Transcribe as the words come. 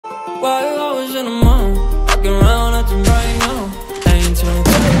Why you always in the mind? Walking around acting right now. I ain't trying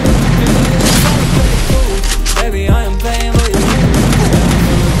to tell you what to do. I'm trying to play it cool. Baby, I am playing for you.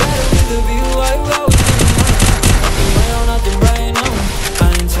 Feeling better with the view. Why you always in the mind? Walking around acting right now.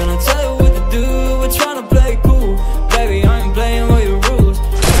 I ain't trying to tell you what to do. We're trying to play it cool. Baby, I ain't playing by your rules.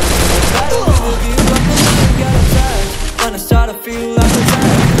 Feeling better with the view. I can never get attached when I start to feel like a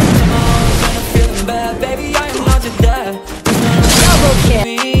tag. Somehow I'm feeling bad. Baby, I am not your dad. It's not a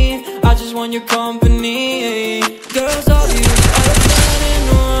me. I just want your company.